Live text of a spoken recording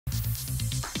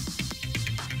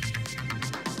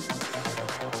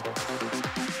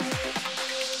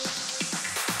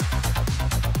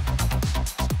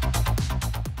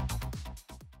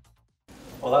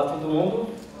Olá todo mundo,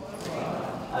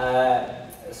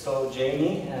 sou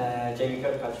Jamie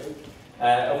Kirkpatrick.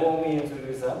 Eu vou me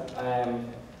introduzir.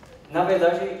 Na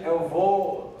verdade, eu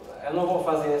não vou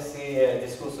fazer esse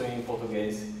discurso em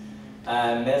português,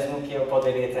 mesmo que eu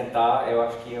poderia tentar. Eu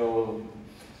acho que eu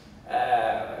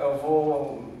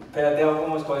vou perder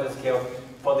algumas coisas que eu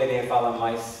poderia falar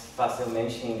mais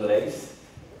facilmente em inglês.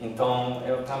 Então,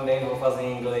 eu também vou fazer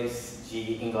em inglês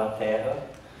de Inglaterra.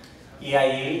 E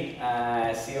aí,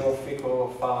 se eu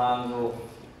fico falando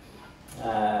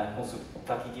com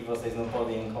sotaque que vocês não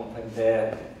podem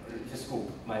compreender,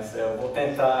 desculpa, mas eu vou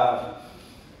tentar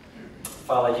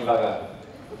falar devagar.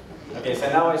 Okay, so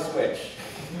now I switch.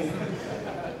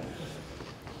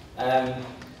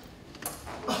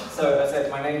 So, as I said,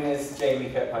 my name is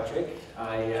Jamie Kirkpatrick.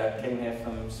 I came here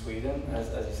from Sweden, as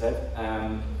you said.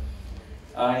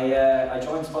 I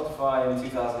joined Spotify in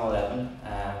 2011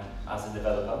 as a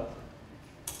developer.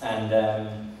 And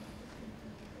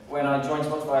when I joined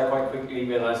Spotify, I quite quickly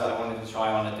realized I wanted to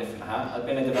try on a different hat. I've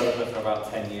been a developer for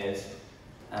about 10 years.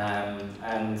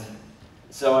 And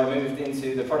so I moved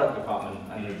into the product department,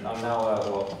 and I'm now,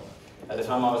 at the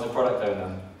time I was a product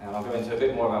owner, and I'll go into a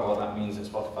bit more about what that means at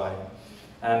Spotify.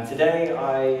 Today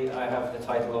I have the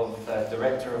title of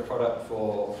Director of Product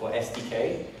for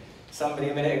SDK. Somebody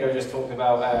a minute ago just talked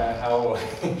about how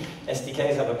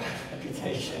SDKs have a bad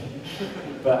reputation,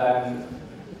 but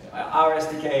our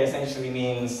SDK essentially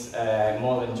means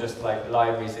more than just like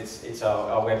libraries. It's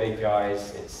our web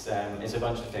APIs. It's a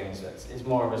bunch of things. It's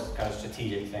more of a kind of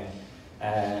strategic thing.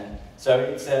 So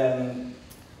it's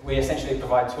we essentially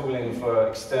provide tooling for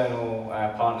external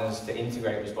partners to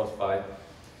integrate with Spotify.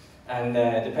 And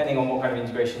depending on what kind of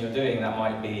integration you're doing, that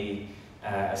might be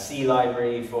a C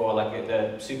library for like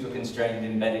the super constrained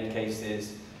embedded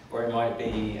cases, or it might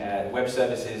be web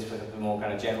services for the more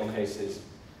kind of general cases.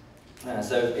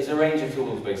 So it's a range of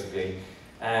tools basically,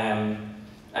 and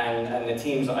the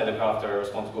teams that I look after are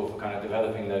responsible for kind of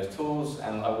developing those tools,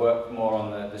 and I work more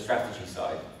on the strategy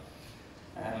side.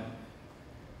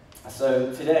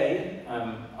 So today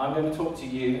I'm going to talk to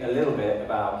you a little bit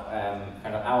about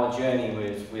kind of our journey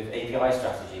with API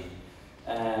strategy.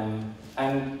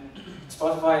 And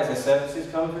Spotify is a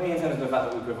services company in terms of the fact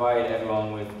that we provide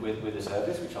everyone with a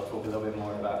service, which I'll talk a little bit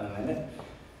more about in a minute.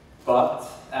 But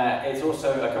it's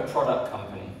also like a product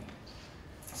company.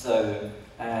 So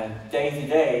day to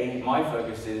day, my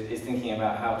focus is thinking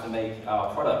about how to make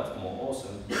our product more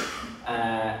awesome.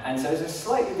 And so it's a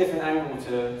slightly different angle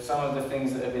to some of the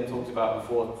things that have been talked about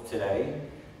before today.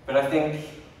 But I think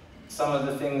some of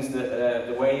the things that,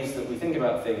 the ways that we think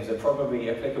about things are probably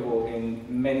applicable in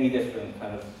many different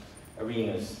kind of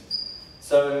arenas.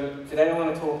 So today I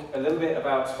want to talk a little bit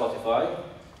about Spotify,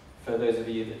 for those of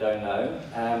you that don't know.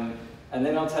 And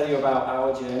then I'll tell you about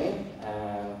our journey,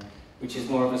 which is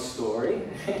more of a story.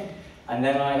 And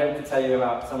then I hope to tell you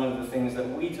about some of the things that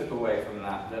we took away from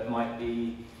that might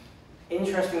be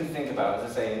interesting to think about,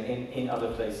 as I say, in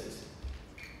other places.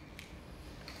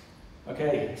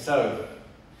 Okay, so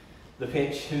the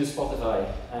pitch, who's Spotify?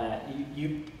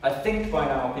 I think by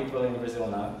now people in Brazil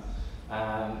know,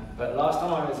 but last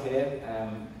time I was here,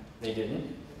 they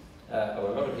didn't, or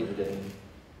a lot of people didn't.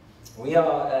 We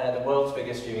are the world's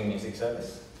biggest streaming music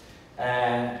service,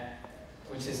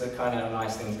 which is a kind of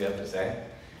nice thing to be able to say.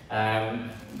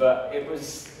 But it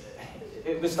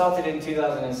was started in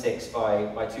 2006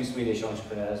 by two Swedish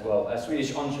entrepreneurs. Well, a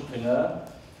Swedish entrepreneur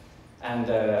and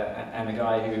a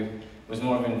guy who was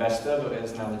more of an investor, but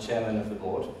is now the chairman of the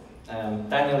board.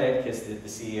 Daniel Edkis, the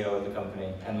CEO of the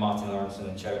company, and Martin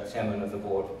Lorentzen, chairman of the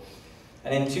board.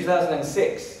 And in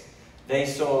 2006, they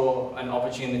saw an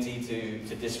opportunity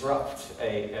to disrupt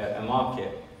a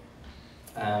market,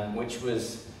 which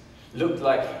looked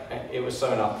like it was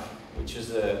sewn up, which was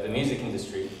the music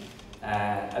industry.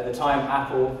 At the time,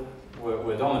 Apple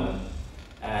were dominant.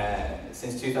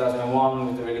 Since 2001,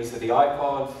 with the release of the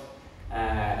iPod,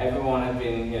 everyone had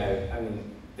been,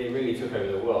 they really took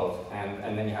over the world.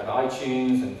 And then you had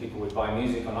iTunes, and people would buy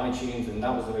music on iTunes, and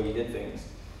that was the way you did things.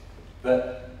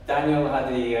 But Daniel had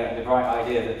the bright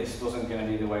idea that this wasn't going to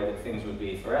be the way that things would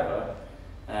be forever.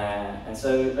 And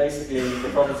so basically the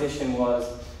proposition was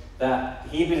that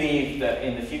he believed that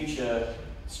in the future,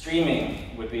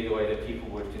 streaming would be the way that people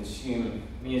would consume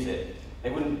music.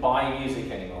 They wouldn't buy music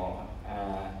anymore.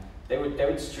 They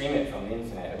would stream it from the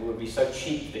internet. It would be so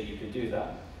cheap that you could do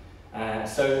that.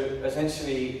 So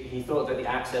essentially, he thought that the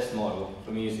access model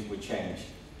for music would change.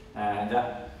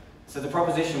 So the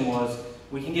proposition was,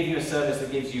 we can give you a service that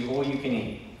gives you all you can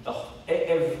eat,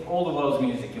 all the world's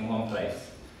music in one place,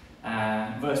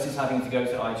 versus having to go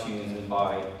to iTunes and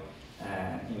buy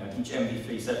each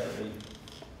MP3 separately.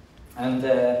 And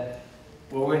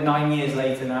well, we're 9 years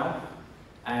later now,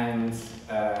 and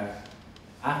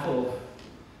Apple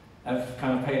have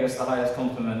kind of paid us the highest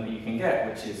compliment that you can get,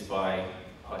 which is by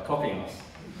copying us.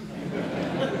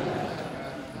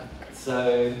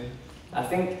 So I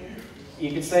think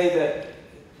you could say that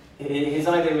his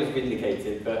idea was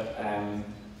vindicated, but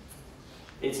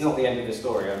it's not the end of the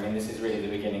story. I mean, this is really the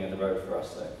beginning of the road for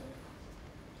us.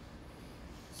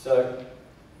 So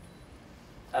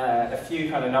a few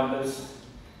kind of numbers.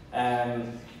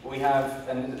 We have,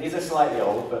 and these are slightly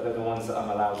old, but they're the ones that I'm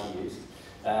allowed to use.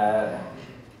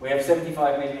 We have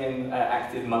 75 million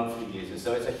active monthly users,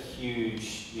 so it's a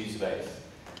huge user base.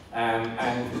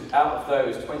 And out of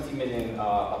those, 20 million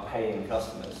are paying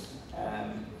customers,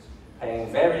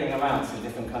 paying varying amounts in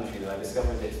different countries. I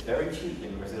discovered it's very cheap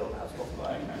in Brazil to have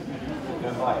Spotify.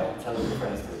 Go buy it, tell all your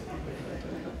friends to.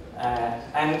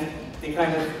 And the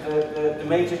kind of the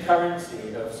major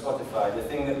currency of Spotify, the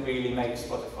thing that really makes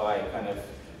Spotify kind of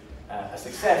a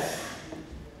success,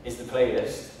 is the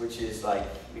playlist, which is like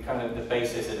the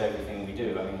basis of everything we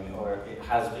do. I mean, or it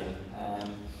has been.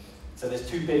 So there's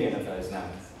 2 billion of those now.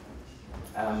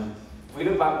 If we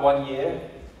look back 1 year,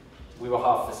 we were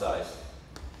half the size.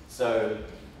 So,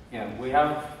 we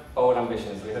have bold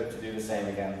ambitions. We hope to do the same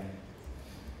again.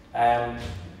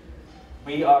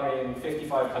 We are in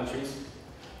 55 countries,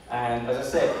 and as I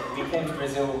said, we came to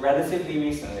Brazil relatively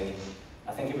recently.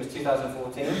 I think it was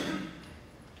 2014.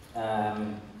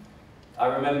 I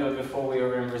remember before we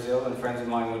were in Brazil, and friends of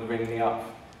mine would ring me up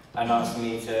and ask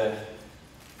me to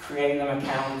create them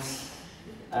accounts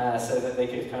so that they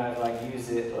could kind of use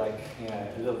it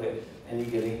a little bit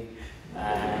illegally.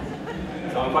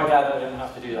 So I'm quite glad that I didn't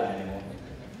have to do that anymore.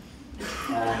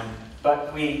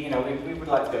 But we would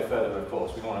like to go further, of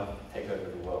course. We want to take over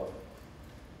the world.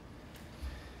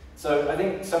 So I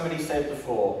think somebody said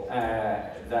before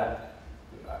that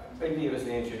maybe it was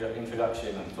the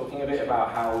introduction, talking a bit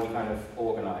about how we kind of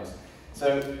organize.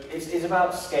 So it's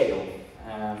about scale.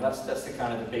 That's the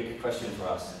kind of the big question for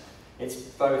us. It's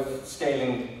both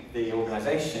scaling the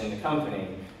organization, the company,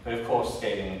 but of course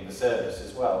scaling the service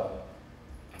as well.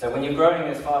 So when you're growing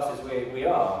as fast as we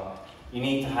are, you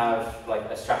need to have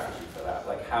a strategy for that.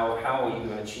 How are you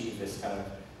going to achieve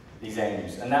these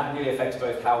aims? And that really affects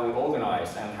both how we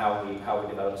organize and how we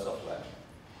develop software.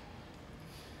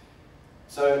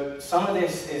 So some of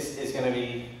this is going to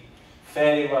be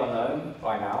fairly well known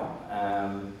by now.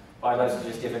 But I'd like to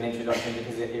just give an introduction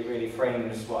because it really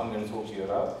frames what I'm going to talk to you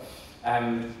about.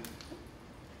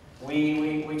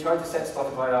 We tried to set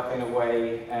Spotify up in a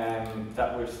way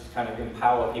that would kind of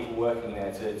empower people working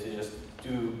there to just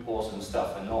do awesome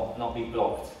stuff and not be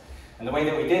blocked. And the way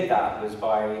that we did that was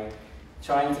by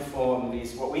trying to form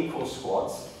these, what we call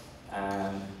squads.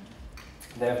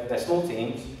 They're small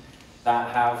teams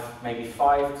that have maybe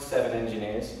 5 to 7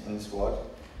 engineers in the squad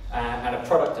and a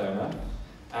product owner.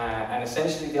 And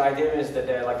essentially the idea is that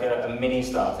they're like a mini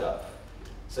startup.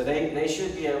 So they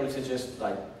should be able to just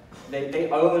they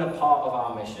own a part of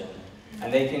our mission,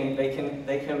 and they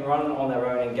can run on their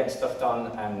own and get stuff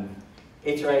done and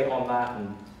iterate on that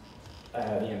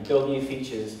and build new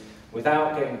features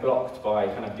without getting blocked by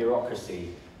kind of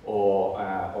bureaucracy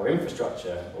or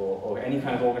infrastructure or any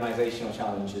kind of organizational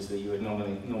challenges that you would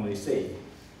normally see.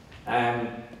 And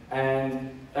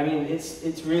I mean,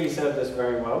 it's really served us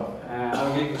very well. I'm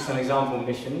going to give you some example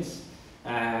missions.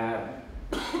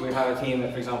 We have a team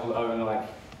that, for example, own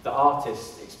the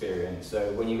artist experience.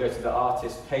 So when you go to the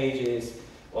artist pages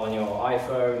on your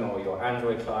iPhone or your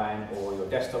Android client or your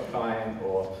desktop client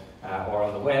or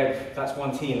on the web, that's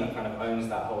one team that kind of owns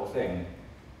that whole thing.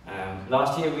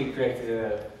 Last year we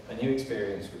created a new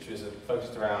experience which was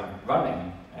focused around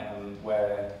running,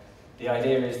 where the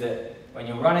idea is that when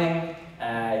you're running,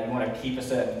 you want to keep a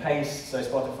certain pace, so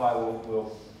Spotify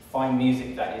will find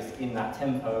music that is in that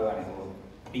tempo and it will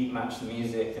beat match the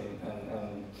music and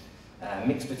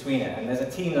mix between it. And there's a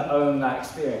team that own that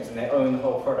experience and they own the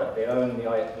whole product. They own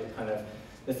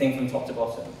the thing from top to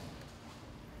bottom.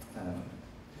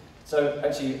 So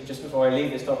actually, just before I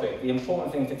leave this topic, the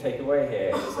important thing to take away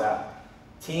here is that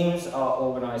teams are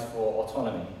organized for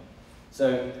autonomy.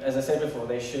 So as I said before,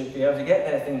 they should be able to get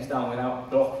their things done without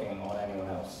blocking on anyone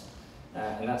else.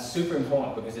 And that's super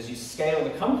important because as you scale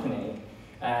the company,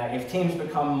 if teams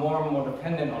become more and more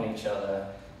dependent on each other,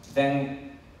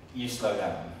 then you slow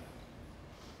down.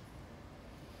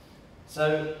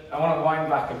 So I want to wind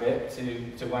back a bit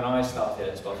to when I started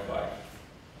at Spotify,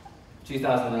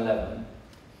 2011.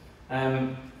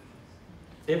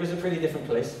 It was a pretty different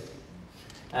place.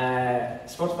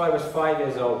 Spotify was 5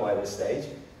 years old by this stage,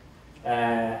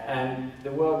 and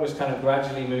the world was kind of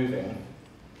gradually moving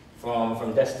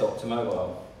from desktop to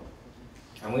mobile.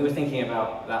 And we were thinking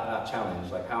about that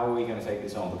challenge, like how are we going to take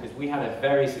this on? Because we had a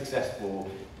very successful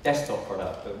desktop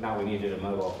product, but now we needed a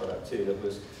mobile product too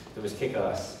that was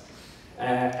kick-ass.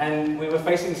 And we were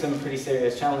facing some pretty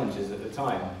serious challenges at the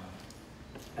time.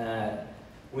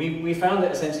 We found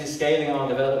that essentially scaling our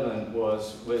development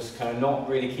was kind of not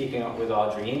really keeping up with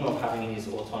our dream of having these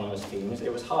autonomous teams.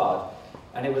 It was hard.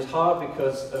 And it was hard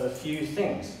because of a few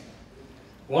things.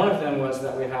 One of them was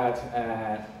that we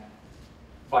had,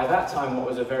 by that time, what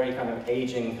was a very kind of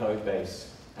aging code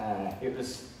base. It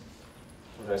was,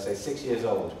 what did I say, 6 years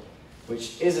old,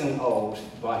 which isn't old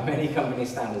by many company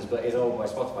standards, but is old by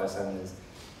Spotify standards.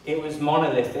 It was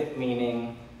monolithic,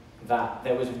 meaning that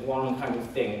there was one kind of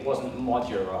thing. It wasn't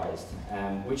modularized,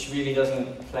 which really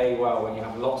doesn't play well when you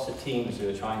have lots of teams who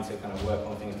are trying to kind of work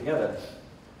on things together.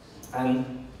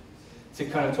 And to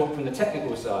kind of talk from the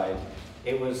technical side,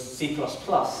 it was C++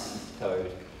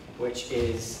 code, which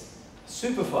is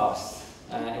super fast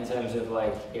in terms of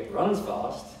like, it runs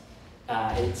fast.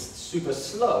 It's super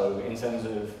slow in terms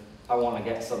of, I want to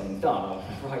get something done, I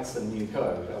want to write some new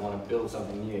code, I want to build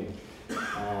something new.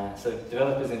 So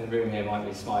developers in the room here might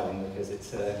be smiling because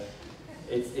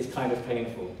it's kind of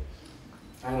painful.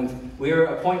 And we were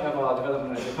at a point of our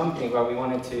development as a company where we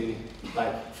wanted to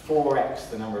like 4x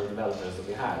the number of developers that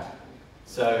we had.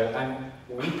 So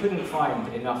we couldn't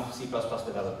find enough C++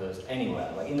 developers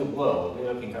anywhere, like in the world. We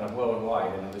were looking kind of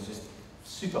worldwide, and it was just a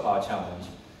super hard challenge.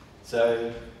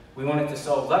 So we wanted to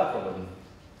solve that problem.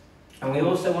 And we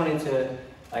also wanted to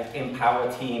like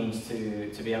empower teams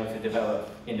to be able to develop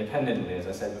independently, as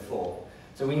I said before.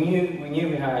 So we knew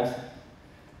we had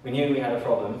a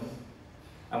problem,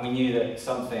 and we knew that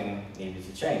something needed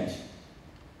to change.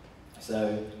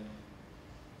 So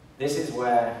this is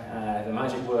where the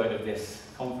magic word of this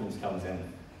conference comes in.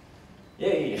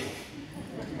 Yay!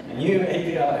 A new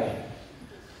API.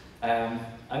 I'm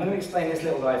going to explain this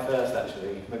little guy first,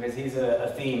 actually, because he's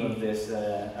a theme of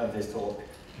this talk.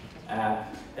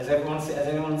 Has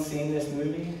anyone seen this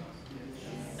movie?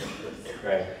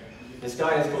 Great. This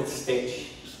guy is called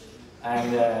Stitch,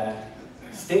 and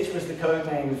Stitch was the code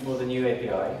name for the new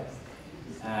API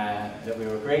that we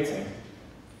were creating.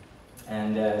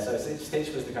 And so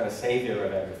Stitch was the kind of savior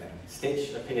of everything.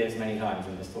 Stitch appears many times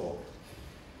in this talk.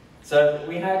 So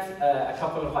we had a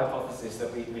couple of hypotheses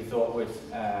that we thought would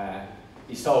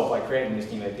be solved by creating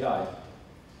this new API.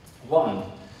 One,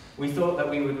 we thought that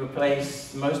we would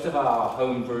replace most of our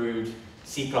homebrewed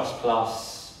C++,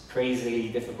 crazily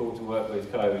difficult to work with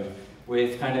code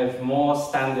with kind of more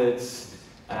standards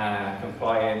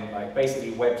compliant, like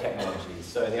basically web technologies.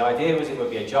 So the idea was it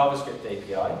would be a JavaScript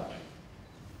API,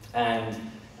 and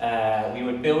we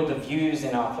would build the views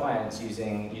in our clients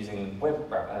using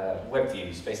web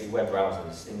views, basically web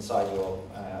browsers inside your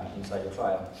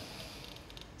client.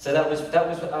 So that was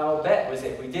our bet, was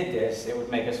if we did this, it would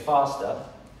make us faster,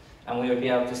 and we would be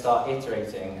able to start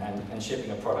iterating and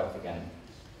shipping a product again.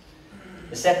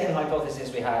 The second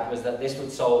hypothesis we had was that this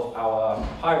would solve our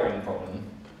hiring problem,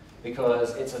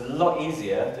 because it's a lot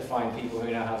easier to find people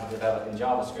who know how to develop in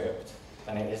JavaScript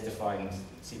than it is to find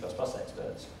C++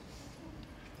 experts.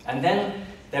 And then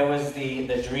there was the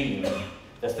dream,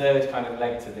 the third kind of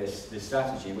leg to this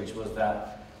strategy, which was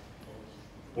that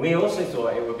we also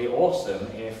thought it would be awesome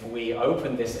if we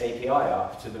opened this API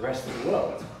up to the rest of the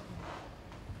world.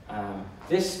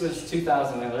 This was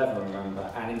 2011,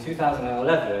 remember, and in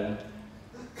 2011,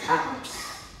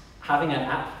 having an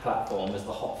app platform was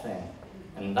the hot thing,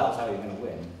 and that was how you were going to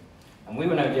win. And we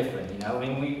were no different, you know. I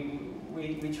mean,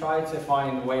 we tried to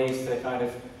find ways to kind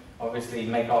of obviously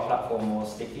make our platform more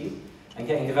sticky, and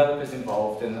getting developers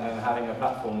involved and having a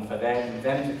platform for them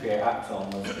to create apps on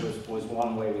was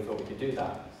one way we thought we could do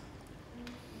that.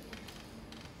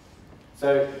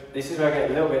 So this is where I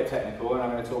get a little bit technical, and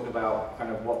I'm going to talk about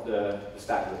kind of what the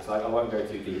stack looks like. I won't go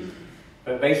too deep.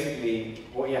 But basically,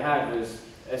 what you had was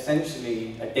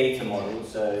essentially a data model,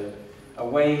 so a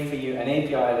way for you, an API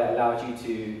that allowed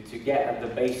you to get at the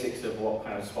basics of what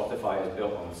kind of Spotify is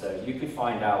built on. So you could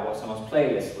find out what someone's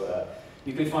playlists were,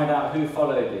 you could find out who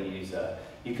followed the user,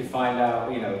 you could find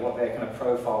out, you know, what their kind of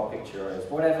profile picture is,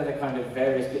 whatever the kind of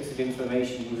various bits of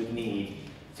information you would need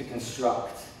to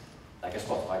construct like a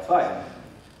Spotify client.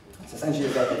 It's essentially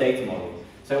a data model.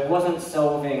 So it wasn't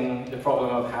solving the problem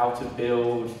of how to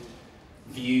build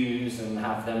views and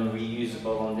have them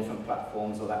reusable on different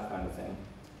platforms or that kind of thing.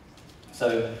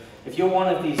 So if you're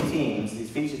one of these teams, these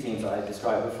feature teams that I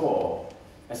described before,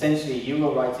 essentially you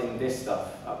were writing this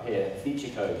stuff up here, feature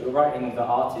code. You're writing the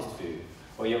artist view,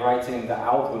 or you're writing the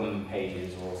album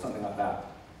pages or something like that.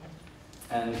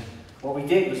 And what we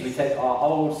did was we take our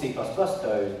old C++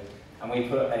 code and we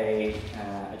put a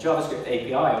JavaScript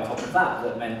API on top of that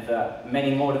that meant that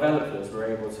many more developers were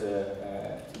able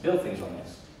to build things on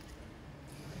this.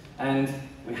 And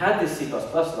we had this C++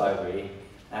 library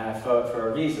for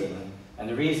a reason, and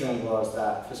the reason was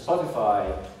that for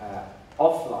Spotify,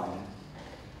 offline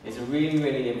is a really,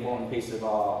 really important piece of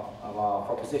our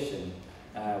proposition.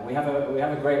 We have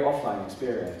a great offline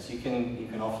experience. You can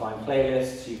offline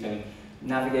playlists, you can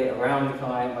navigate around the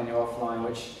client when you're offline,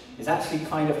 which is actually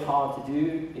kind of hard to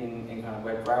do in kind of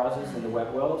web browsers in the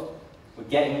web world. We're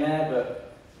getting there,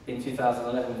 but in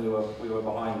 2011 we were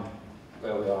behind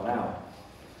where we are now.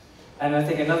 And I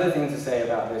think another thing to say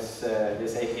about this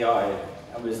API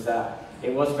was that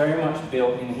it was very much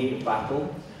built in heat of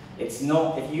battle. It's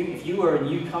not, if you were a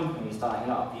new company starting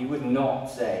up, you would not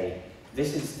say,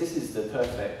 this is the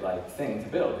perfect thing to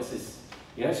build.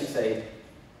 You actually say,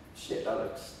 shit, that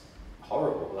looks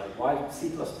horrible. Like, why C++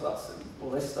 and all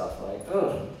this stuff? Like,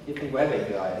 oh, give me web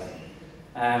APIs.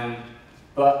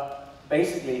 But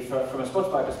basically, from a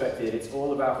Spotify perspective, it's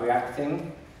all about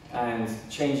reacting and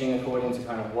changing according to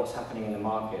kind of what's happening in the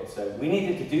market. So we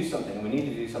needed to do something. We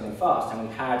needed to do something fast, and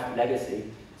we had legacy.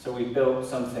 So we built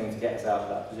something to get us out of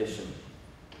that position.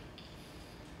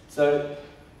 So,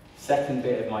 second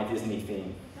bit of my Disney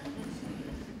theme.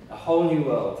 A whole new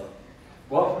world.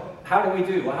 How did we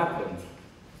do? What happened?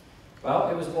 Well,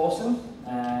 it was awesome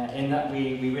in that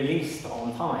we released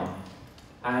on time.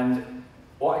 And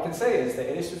what I can say is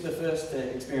that this was the first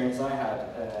experience I had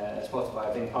at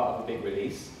Spotify being part of a big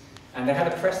release. And they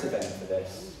had a press event for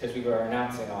this because we were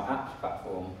announcing our app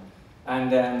platform.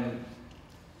 And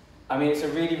I mean, it's a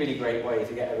really, really great way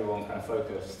to get everyone kind of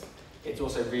focused. It's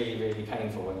also really, really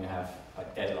painful when you have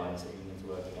deadlines that you need to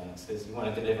work against because you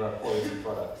want to deliver a quality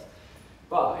product.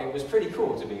 But it was pretty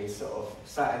cool to be sort of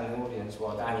sat in the audience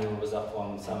while Daniel was up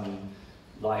on some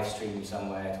live stream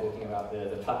somewhere talking about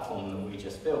the platform that we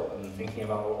just built and thinking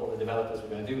about what all the developers were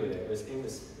going to do with it. It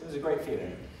was a great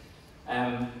feeling.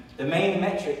 The main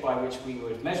metric by which we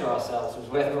would measure ourselves was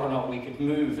whether or not we could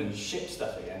move and ship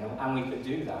stuff again, and we could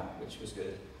do that, which was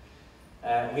good.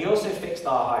 We also fixed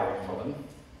our hiring problem.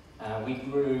 We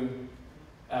grew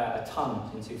a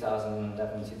ton in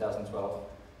 2011, 2012,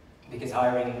 because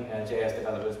hiring JS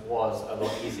developers was a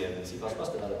lot easier than C++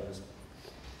 developers.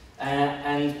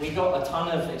 And we got a ton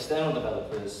of external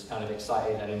developers kind of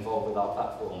excited and involved with our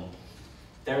platform.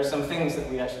 There are some things that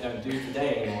we actually don't do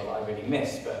today anymore that I really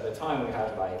miss, but at the time we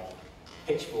had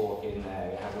Pitchfork in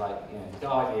there, we had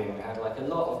Guardian, we had a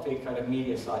lot of big kind of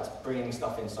media sites bringing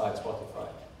stuff inside Spotify,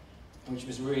 which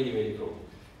was really, really cool.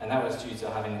 And that was due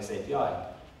to having this API.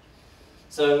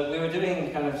 So we were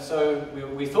doing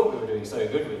we thought we were doing so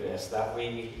good with this that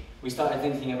we started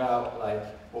thinking about well,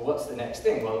 what's the next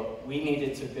thing? Well, we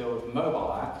needed to build mobile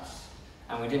apps,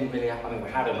 and we didn't really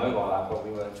we had a mobile app, but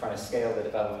we were trying to scale the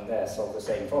development there, solve the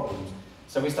same problems.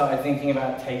 So we started thinking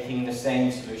about taking the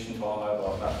same solution to our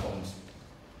mobile platforms.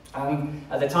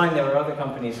 At the time, there were other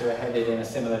companies who were headed in a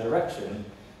similar direction.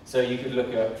 So you could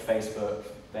look at Facebook.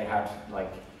 They had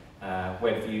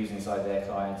web views inside their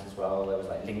clients as well. There was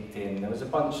LinkedIn. There was a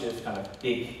bunch of kind of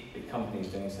big companies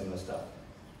doing similar stuff.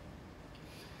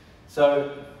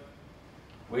 So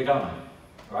we're done,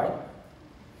 right?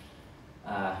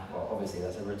 Well, obviously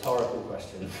that's a rhetorical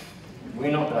question.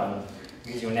 We're not done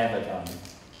because you're never done.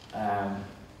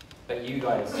 But you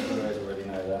guys already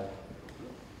know that.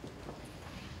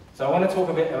 So I want to talk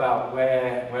a bit about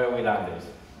where we landed.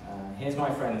 Here's my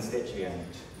friend Stitch again,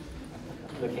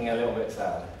 looking a little bit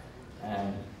sad.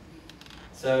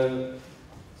 So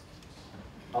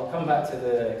I'll come back to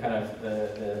the kind of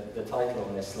the title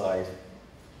on this slide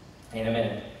in a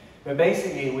minute. But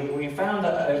basically, we found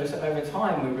that over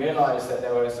time we realized that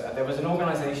there was an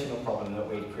organizational problem that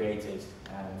we'd created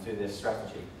through this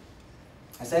strategy.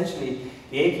 Essentially,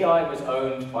 the API was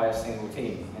owned by a single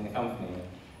team in the company,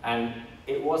 and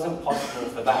it wasn't possible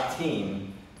for that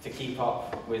team to keep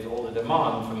up with all the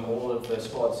demand from all of the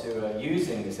squads who are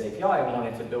using this API and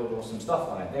wanted to build awesome stuff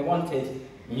on it. They wanted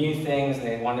new things, and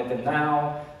they wanted them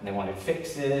now, and they wanted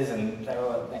fixes, and they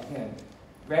were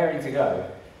raring to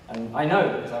go. And I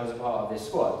know because I was a part of this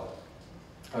squad.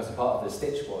 I was a part of the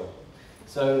Stitch squad.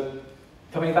 So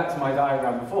coming back to my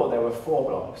diagram before, there were 4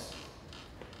 blocks.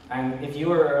 And if you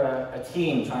were a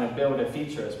team trying to build a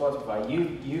feature at Spotify,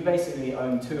 you basically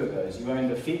own 2 of those. You own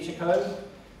the feature code,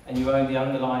 and you own the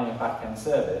underlying back-end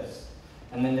service.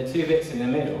 And then the 2 bits in the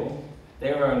middle,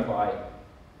 they were owned by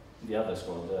the other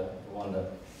squad, the one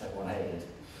that everyone hated.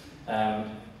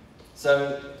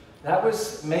 So that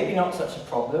was maybe not such a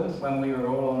problem when we were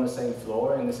all on the same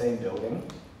floor in the same building.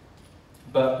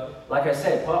 But like I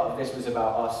said, part of this was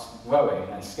about us growing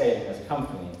and scaling as a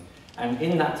company. And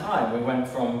in that time, we went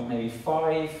from maybe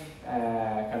 5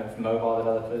 kind of mobile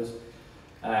developers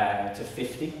to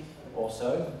 50 or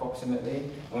so, approximately.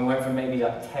 And we went from maybe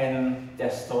like 10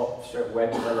 desktop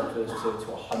web developers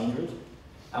to 100.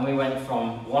 And we went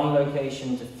from 1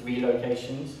 location to 3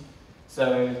 locations.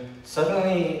 So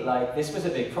suddenly, like, this was a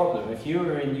big problem. If you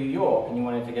were in New York and you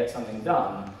wanted to get something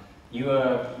done, you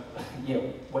were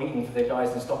waiting for the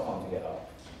guys in Stockholm to get up.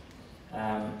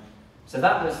 So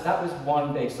that was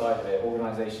one big side of it,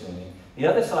 organizationally. The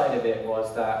other side of it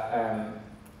was that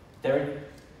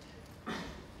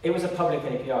it was a public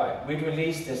API. We'd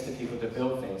released this to people to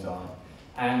build things on.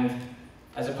 And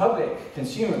as a public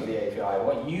consumer of the API,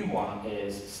 what you want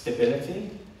is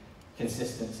stability,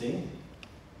 consistency,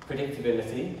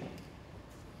 predictability,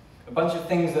 a bunch of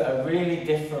things that are really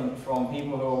different from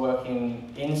people who are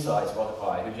working inside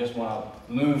Spotify, who just want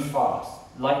to move fast,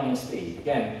 lightning speed.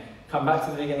 Again, come back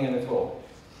to the beginning of the talk.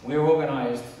 We're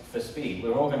organized for speed.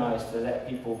 We're organized to let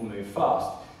people move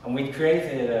fast. And we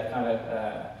created a kind of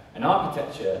an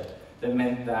architecture that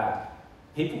meant that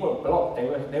people were blocked.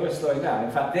 They were slowing down.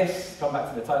 In fact, this, come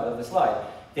back to the title of the slide,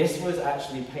 this was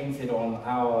actually painted on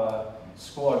our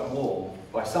squad wall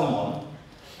by someone.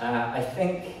 I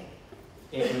think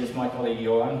it was my colleague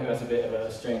Joran, who has a bit of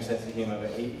a strange sense of humor,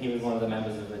 but he was one of the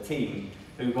members of the team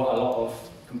who got a lot of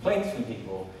complaints from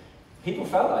people. People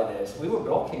felt like this. We were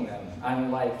blocking them,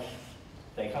 and like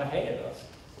they kind of hated us,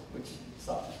 which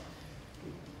sucked.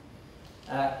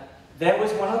 There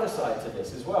was one other side to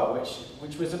this as well,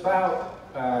 which was about,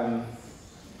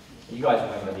 you guys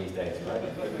remember these days, right?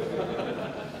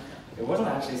 It wasn't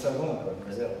actually so long ago in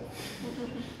Brazil.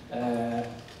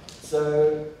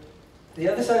 So the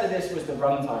other side of this was the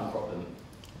runtime problem.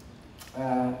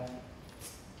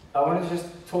 I wanted to just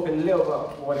talk a little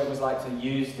about what it was like to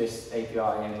use this API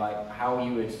and like how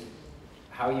you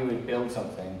would build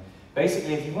something.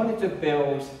 Basically, if you wanted to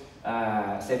build,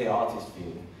 say, the artist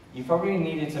view, you probably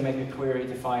needed to make a query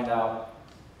to find out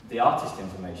the artist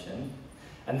information.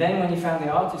 And then when you found the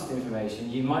artist information,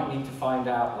 you might need to find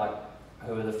out like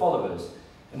who are the followers.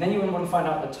 And then you would want to find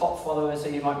out the top followers, so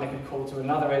you might make a call to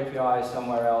another API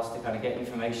somewhere else to kind of get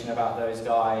information about those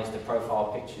guys, the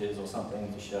profile pictures or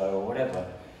something to show or whatever.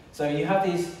 So you have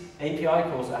these API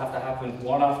calls that have to happen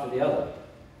one after the other.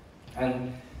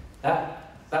 And that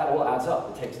all adds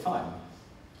up, it takes time.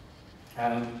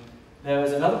 There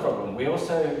was another problem.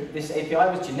 This API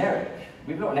was generic.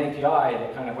 We built an API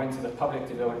that kind of went to the public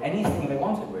to build anything they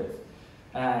wanted with,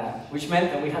 which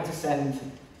meant that we had to send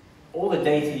all the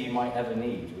data you might ever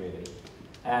need, really.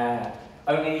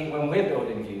 Only when we're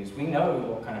building views, we know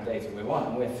what kind of data we want,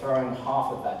 and we're throwing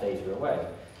half of that data away.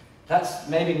 That's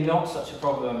maybe not such a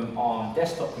problem on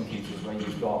desktop computers where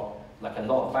you've got like a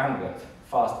lot of bandwidth,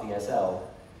 fast DSL,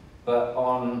 but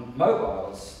on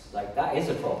mobiles, like that is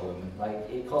a problem. Like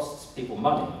it costs people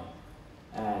money.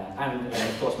 And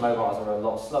of course mobiles are a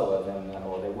lot slower than,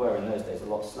 or they were in those days, a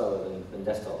lot slower than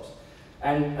desktops.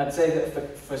 And I'd say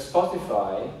that for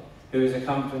Spotify, who is a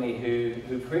company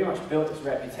who pretty much built its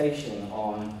reputation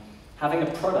on having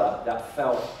a product that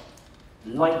felt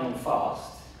lightning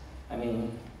fast. I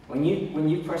mean, when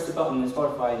you press the button in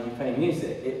Spotify and you play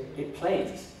music, it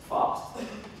plays fast.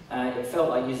 It felt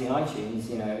like using iTunes,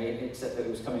 you know, except that it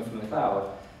was coming from the cloud,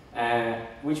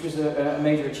 which was a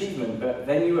major achievement. But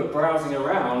then you were browsing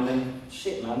around and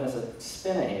shit, man, there's a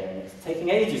spinner here and it's taking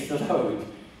ages to load.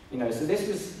 You know, so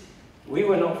we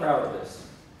were not proud of this.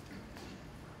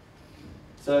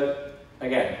 So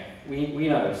again, we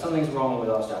know something's wrong with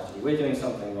our strategy. We're doing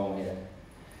something wrong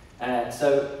here.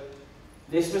 So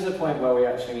this was a point where we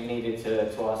actually needed to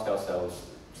ask ourselves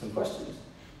some questions,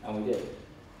 and we did.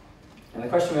 And the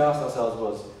question we asked ourselves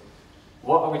was,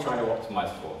 what are we trying to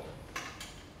optimize for?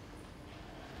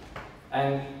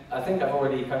 And I think I've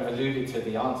already kind of alluded to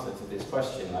the answer to this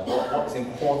question, like what is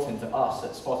important to us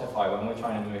at Spotify when we're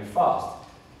trying to move fast.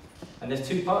 And there's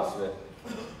 2 parts to it.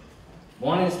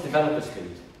 One is developer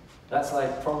speed. That's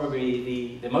like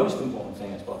probably the most important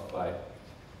thing at Spotify.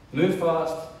 Move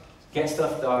fast, get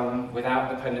stuff done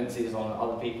without dependencies on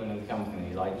other people in the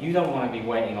company. Like you don't want to be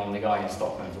waiting on the guy in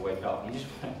Stockholm to wake up.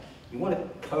 You want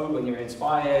to code when you're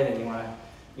inspired, and you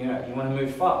want to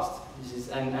move fast.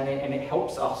 And it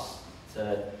helps us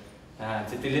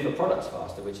to deliver products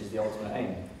faster, which is the ultimate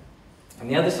aim. And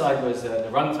the other side was the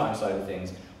runtime side of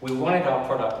things. We wanted our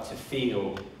product to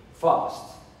feel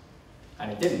fast,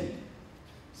 and it didn't.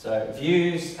 So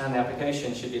views and the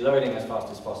application should be loading as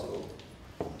fast as possible.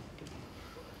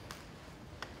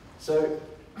 So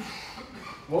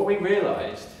what we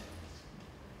realized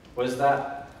was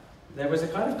that there was a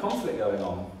kind of conflict going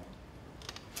on.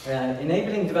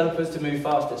 Enabling developers to move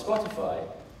fast at Spotify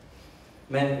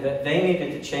meant that they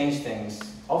needed to change things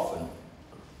often,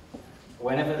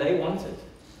 whenever they wanted.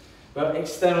 But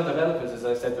external developers, as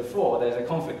I said before, there's a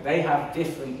conflict. They have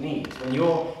different needs. When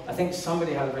I think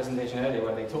somebody had a presentation earlier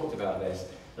where they talked about this.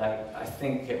 Like, I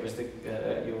think it was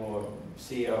your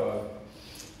CEO.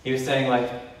 He was saying,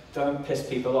 like, don't piss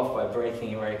people off by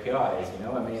breaking your APIs, you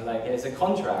know? I mean, like, it's a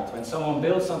contract. When someone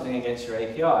builds something against your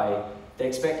API, they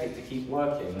expect it to keep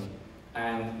working,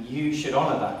 and you should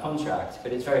honor that contract.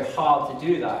 But it's very hard to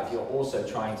do that if you're also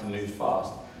trying to move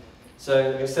fast.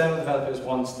 So external developers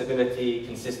want stability,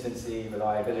 consistency,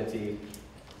 reliability,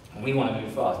 and we want to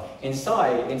move fast.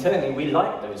 Internally, we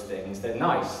like those things. They're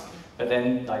nice, but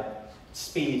then, like,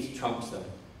 speed trumps them.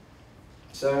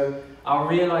 So our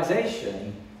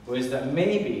realization was that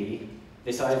maybe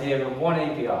this idea of one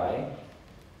API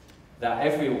that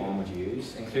everyone would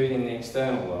use, including the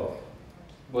external world,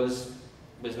 was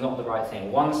not the right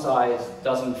thing. One size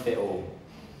doesn't fit all.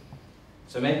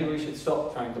 So maybe we should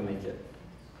stop trying to make it.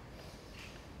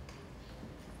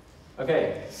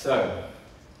 Okay, so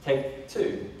take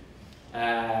two.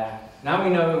 Now we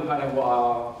know kind of what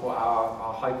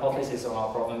our hypothesis on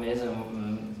our problem is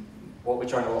and what we're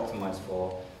trying to optimize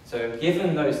for. So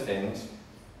given those things,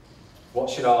 what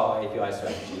should our API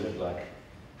strategy look like?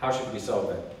 How should we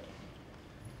solve it?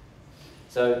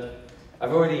 So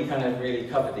I've already kind of really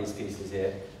covered these pieces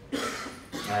here.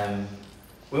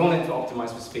 We wanted to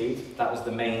optimize for speed. That was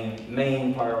the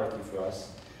main priority for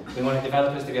us. We wanted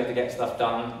developers to be able to get stuff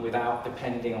done without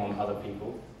depending on other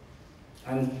people.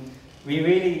 And we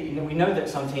know that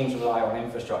some teams rely on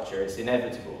infrastructure. It's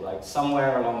inevitable. Like,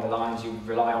 somewhere along the lines you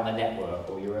rely on a network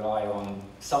or you rely on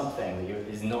something that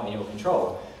is not in your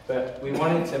control. But we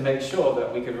wanted to make sure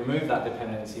that we could remove that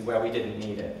dependency where we didn't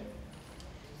need it.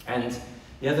 And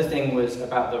the other thing was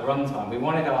about the runtime. We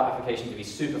wanted our application to be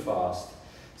super fast.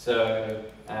 So,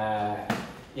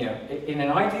 you know, in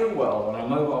an ideal world, on a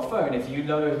mobile phone, if you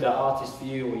load the artist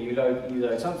view or you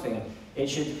load something, it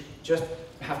should just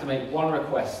have to make one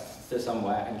request to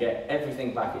somewhere and get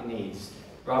everything back it needs,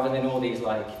 rather than all these,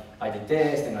 like, I did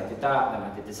this, then I did that, then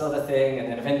I did this other thing,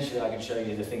 and then eventually I could show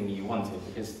you the thing that you wanted,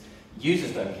 because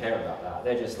users don't care about that.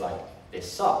 They're just like, this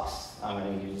sucks. I'm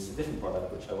going to use a different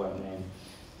product, which I won't name.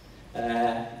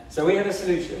 So we had a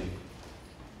solution,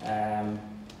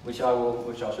 which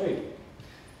I'll show you.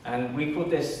 And we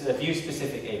called this the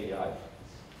view-specific API.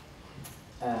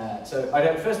 So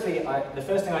the first thing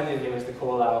I did here was to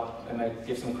call out and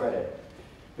give some credit.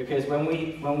 Because when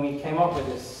we came up with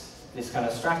this kind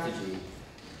of strategy,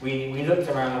 we looked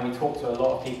around and we talked to a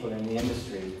lot of people in the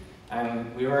industry,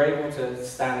 and we were able to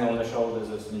stand on the shoulders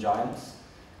of some giants.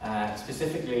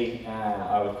 Specifically,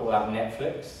 I would call out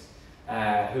Netflix,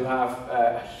 who have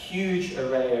a huge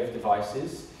array of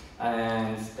devices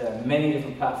and many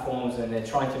different platforms, and they're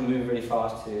trying to move really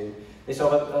fast too. They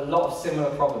solve a lot of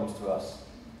similar problems to us.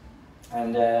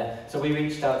 And so we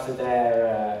reached out to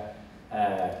their,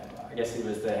 I guess he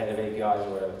was the head of APIs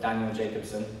or whatever, Daniel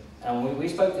Jacobson, and we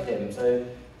spoke to him. So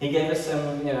he gave us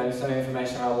some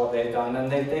information about what they've done,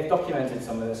 and they've documented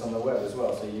some of this on the web as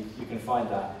well, so you can find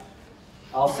that.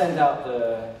 I'll send out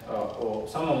or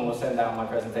someone will send out my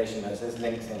presentation notes. There's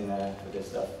links in there for this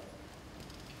stuff.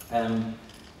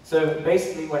 So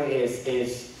basically what it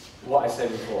is what I said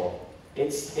before.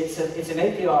 It's an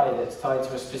API that's tied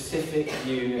to a specific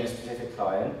view and a specific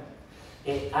client.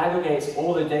 It aggregates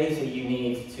all the data you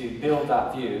need to build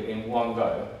that view in one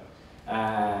go.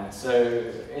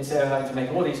 So instead of having to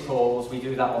make all these calls, we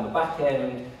do that on the back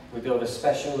end. We build a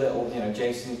special little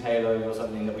JSON payload or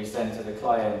something that we send to the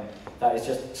client that is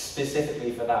just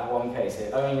specifically for that one case.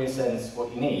 It only sends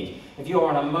what you need. If you're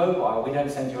on a mobile, we don't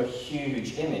send you a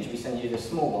huge image. We send you the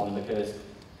small one because,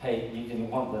 hey, you didn't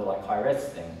want the high-res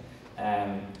thing.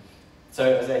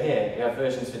 So as I hear, we have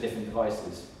versions for different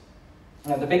devices.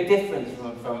 Now the big difference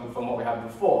from what we had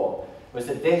before was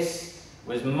that this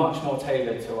was much more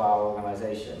tailored to our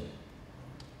organization.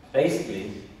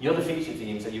 Basically, you're the feature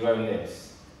team, so you own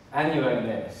this, and you own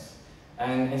this.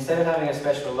 And instead of having a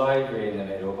special library in the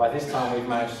middle, by this time we've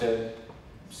managed to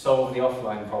solve the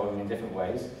offline problem in different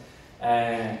ways.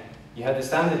 You had the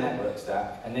standard network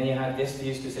stack, and then you had this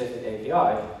view-specific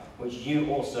API, which you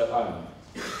also own.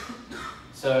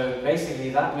 So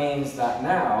basically that means that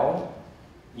now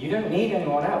you don't need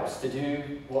anyone else to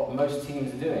do what most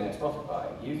teams are doing at Spotify.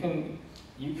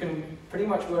 You can pretty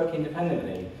much work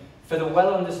independently for the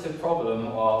well-understood problem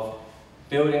of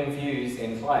building views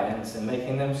in clients and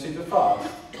making them super fast.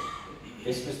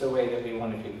 This was the way that we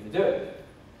wanted people to do it.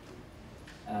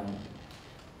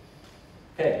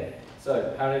 Okay,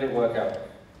 so how did it work out?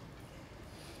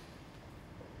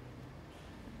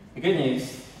 The good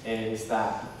news is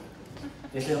that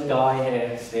this little guy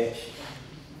here, Stitch,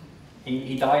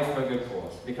 he died for a good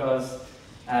cause, because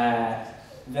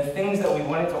the things that we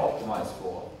wanted to optimize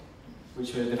for,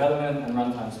 which were development and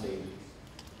runtime speed,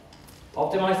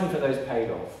 optimizing for those paid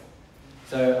off.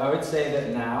 So I would say that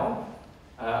now,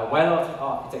 a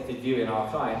well-architected view in our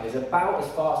client is about as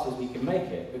fast as we can make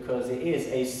it, because it is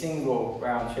a single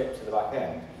round trip to the back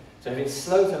end. So if it's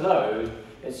slow to load,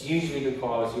 it's usually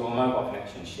because your mobile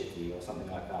connection is shitty or something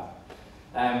like that.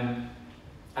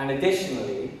 And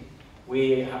additionally,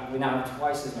 we now have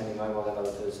twice as many mobile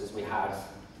developers as we had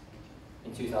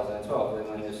in 2012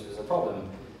 when this was a problem.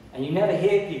 And you never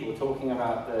hear people talking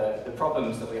about the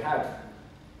problems that we had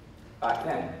back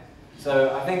then.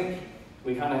 So I think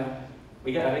we get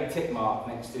a big tick mark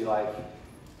next to, like,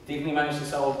 did we manage to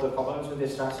solve the problems with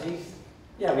this strategy?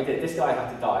 Yeah, we did. This guy had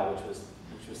to die, which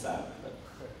was sad.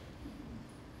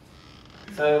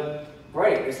 So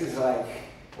great, this is like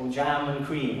all jam and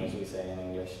cream, as we say in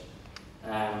English.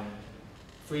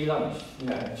 Free lunch, you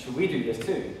know, should we do this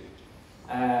too?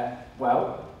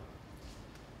 Well,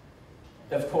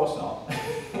 of course not.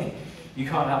 You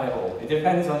can't have it all. It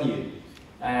depends on you.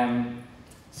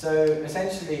 So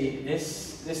essentially,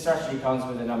 this strategy comes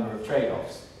with a number of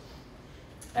trade-offs.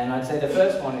 And I'd say the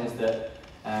first one is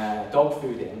that dog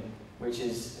fooding, which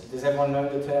is, does everyone know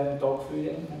the term dog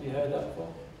fooding? Have you heard that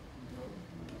before?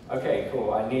 Okay,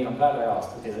 cool. I'm glad I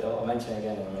asked, because I'll mention it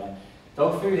again in a minute.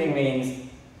 Dog fooding means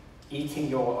eating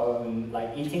your own,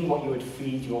 like eating what you would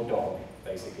feed your dog,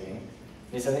 basically.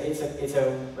 It's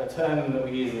a term that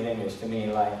we use in English to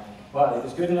mean, like, well, if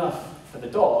it's good enough for the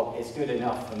dog, it's good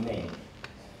enough for me.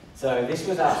 So this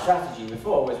was our strategy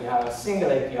before, was we have a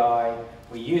single API,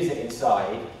 we use it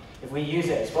inside. If we use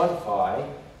it at Spotify,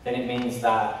 then it means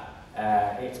that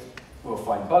we'll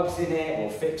find bugs in it, we'll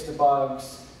fix the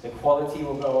bugs, the quality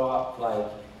will go up, like,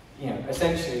 you know,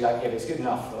 essentially, like, if it's good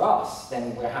enough for us,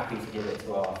 then we're happy to give it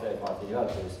to our third-party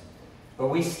developers. But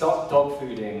we stopped dog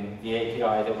fooding the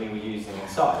API that we were using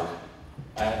inside.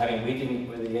 I mean, we didn't,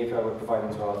 with the API we're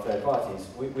providing to our third parties,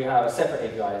 we have a separate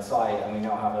API inside, and we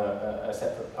now have a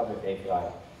separate public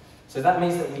API. So that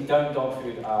means that we don't dog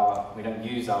food we don't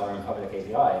use our own public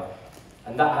API.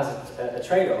 And that has a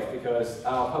trade-off, because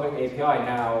our public API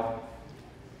now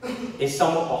is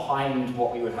somewhat behind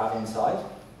what we would have inside,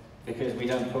 because we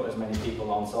don't put as many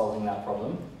people on solving that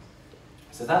problem.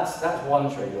 So that's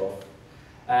one trade-off.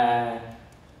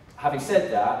 Having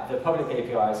said that, the public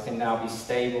APIs can now be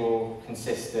stable,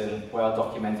 consistent,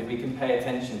 well-documented. We can pay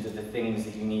attention to the things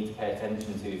that you need to pay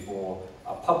attention to for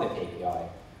a public API.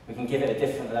 We can give it a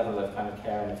different level of kind of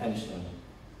care and attention.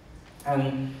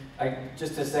 And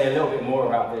just to say a little bit more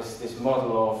about this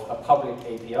model of a public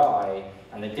API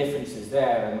and the differences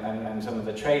there and some of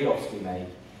the trade-offs we make,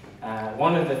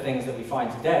 one of the things that we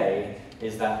find today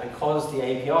is that because the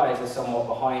APIs are somewhat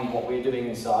behind what we're doing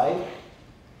inside,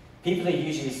 people are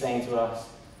usually saying to us,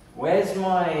 where's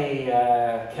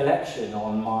my collection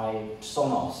on my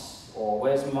Sonos? Or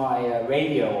where's my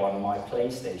radio on my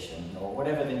PlayStation? Or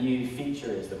whatever the new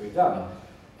feature is that we've done.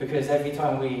 Because every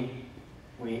time we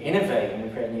innovate and we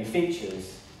create new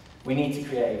features, we need to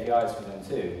create APIs for them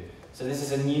too. So this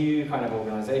is a new kind of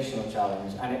organizational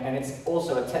challenge, and it's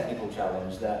also a technical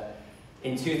challenge that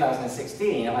in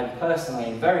 2016, I'm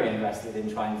personally very invested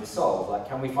in trying to solve. Like,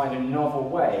 can we find a novel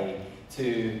way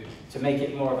to make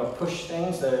it more of a push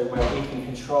thing, so where we can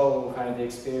control kind of the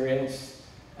experience,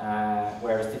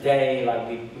 whereas today, like,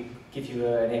 we give you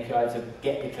an API to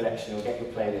get your collection or get your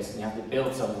playlist, and you have to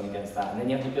build something against that, and then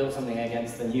you have to build something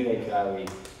against the new API we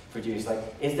produce. Like,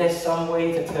 is there some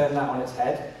way to turn that on its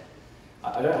head?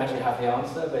 I don't actually have the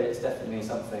answer, but it's definitely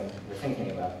something we're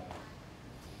thinking about.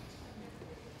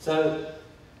 So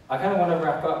I kind of want to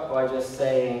wrap up by just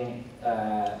saying,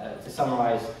 to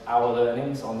summarize our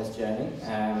learnings on this journey,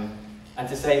 and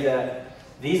to say that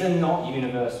these are not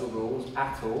universal rules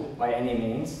at all, by any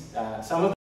means. Some of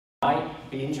them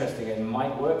might be interesting and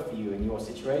might work for you in your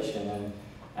situation,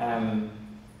 and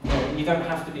you don't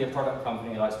have to be a product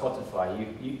company like Spotify.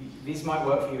 These might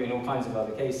work for you in all kinds of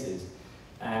other cases.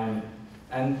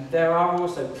 And there are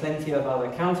also plenty of other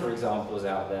counterexamples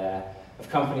out there of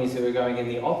companies who are going in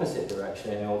the opposite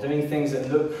direction or doing things that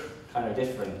look kind of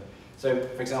different. So,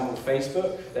 for example,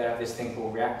 Facebook, they have this thing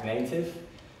called React Native.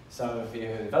 Some of you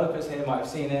developers here might have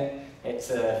seen it.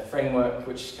 It's a framework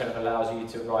which kind of allows you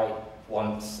to write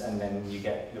once and then you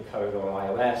get your code on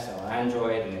iOS and on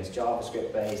Android, and it's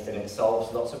JavaScript based and it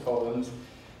solves lots of problems.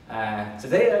 So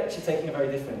they're actually taking a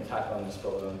very different tack on this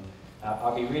problem.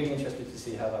 I'll be really interested to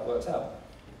see how that works out.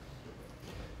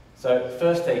 So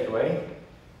first takeaway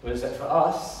was that for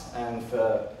us, and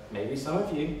for maybe some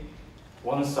of you,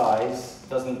 one size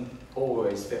doesn't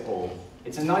always fit all.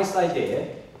 It's a nice idea,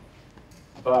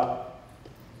 but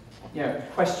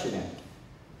question it.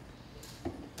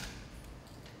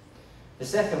 The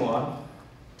second one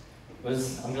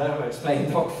was, I'm glad I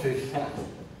explained dog food now.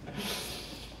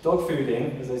 Dog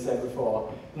fooding, as I said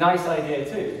before, nice idea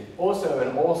too. Also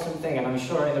an awesome thing, and I'm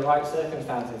sure in the right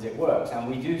circumstances it works, and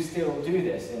we do still do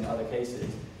this in other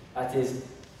cases. That is,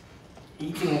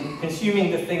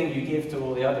 consuming the thing you give to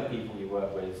all the other people you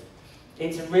work with.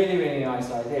 It's a really, really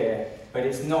nice idea, but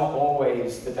it's not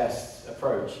always the best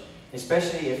approach,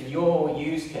 especially if your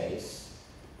use case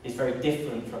is very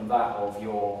different from that of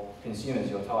your consumers,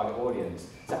 your target audience.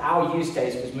 So our use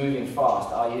case was moving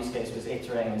fast, our use case was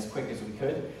iterating as quick as we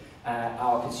could.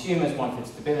 Our consumers wanted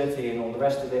stability and all the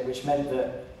rest of it, which meant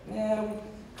that, we're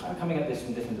kind of coming at this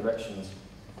from different directions.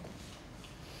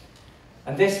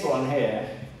 And this one here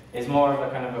is more of a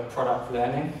kind of a product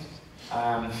learning.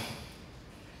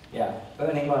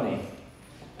 Earning money.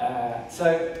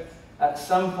 So at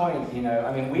some point,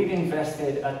 we've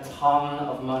invested a ton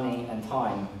of money and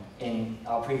time in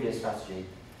our previous strategy.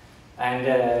 And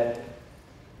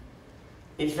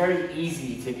it's very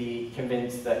easy to be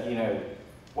convinced that,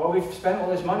 we've spent all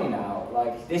this money now,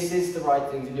 like, this is the right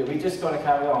thing to do. We've just got to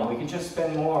carry on. We can just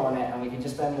spend more on it, and we can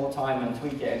just spend more time and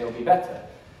tweak it, and it'll be better.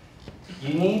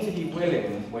 You need to be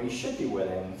willing, you should be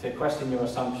willing, to question your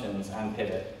assumptions and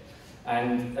pivot.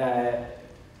 And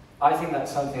I think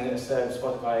that's something that has served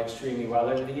Spotify extremely well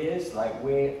over the years. Like,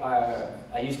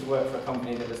 I used to work for a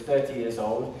company that was 30 years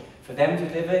old. For them to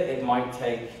pivot, it might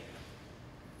take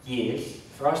years.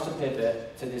 For us to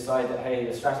pivot, to decide that, hey,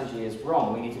 the strategy is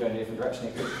wrong, we need to go in a different direction,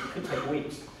 it could take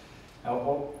weeks.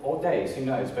 Or days, who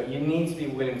knows, but you need to be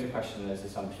willing to question those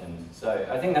assumptions. So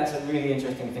I think that's a really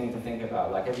interesting thing to think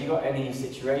about. Like, have you got any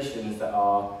situations that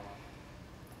are,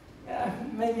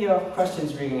 maybe your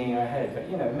questions ringing in your head, but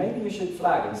maybe you should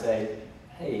flag and say,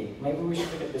 hey, maybe we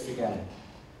should look at this again.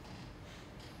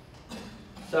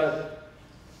 So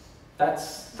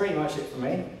that's pretty much it for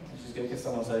me, which is good because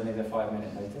someone said me the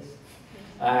 5-minute notice.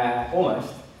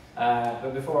 Almost.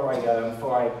 But before I go, and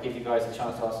before I give you guys a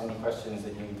chance to ask any questions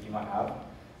that you might have,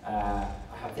 I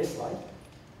have this slide.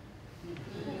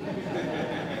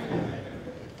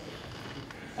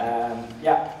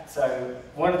 So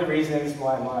one of the reasons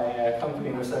why my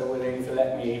company was so willing to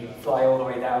let me fly all the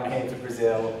way down here to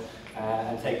Brazil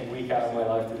and take a week out of my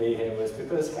life to be here was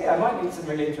because, hey, I might meet some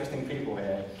really interesting people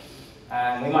here.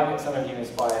 And we might get some of you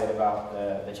inspired about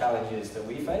the challenges that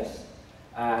we face.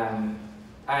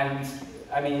 And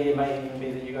it may even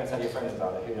be that you go and tell your friends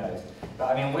about it, who knows.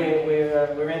 But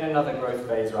we're in another growth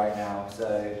phase right now,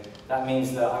 so that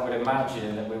means that I would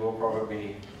imagine that we will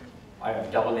probably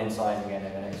double in size again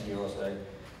in the next year or so.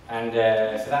 And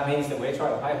so that means that we're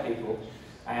trying to hire people,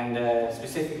 and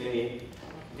specifically,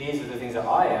 these are the things that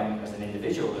I am as an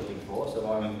individual looking for,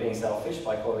 so I'm being selfish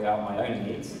by calling out my own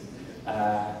needs.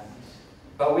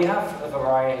 But we have a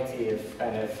variety of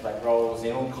kind of like roles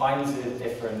in all kinds of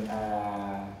different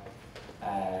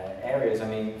areas.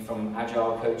 From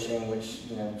agile coaching, which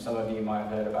some of you might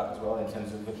have heard about as well, in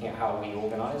terms of looking at how we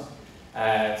organize,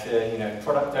 to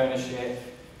product ownership,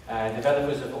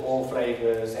 developers of all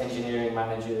flavors, engineering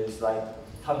managers, like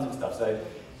tons of stuff. So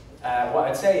what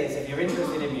I'd say is, if you're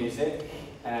interested in music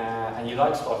and you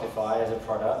like Spotify as a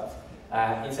product,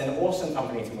 it's an awesome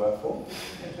company to work for.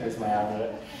 There's my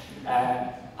advert.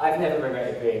 I've never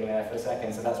regretted being there for a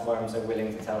second, so that's why I'm so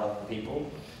willing to tell other people.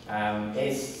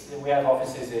 We have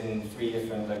offices in 3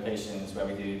 different locations where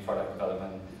we do product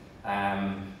development,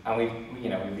 and we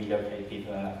relocate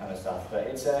people and that kind of stuff. But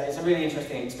it's a really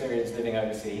interesting experience living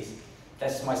overseas.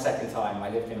 This is my second time. I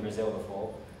lived in Brazil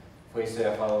before. Por isso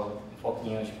eu falo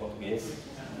pouquinho de português.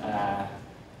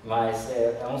 Mas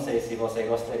eu não sei se você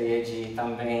gostaria de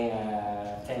também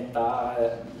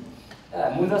tentar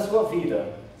mudar sua vida.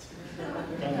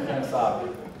 Quem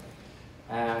sabe?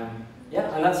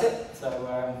 And that's it. So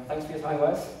thanks for your time,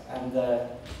 guys, and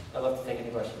I'd love to take any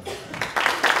questions.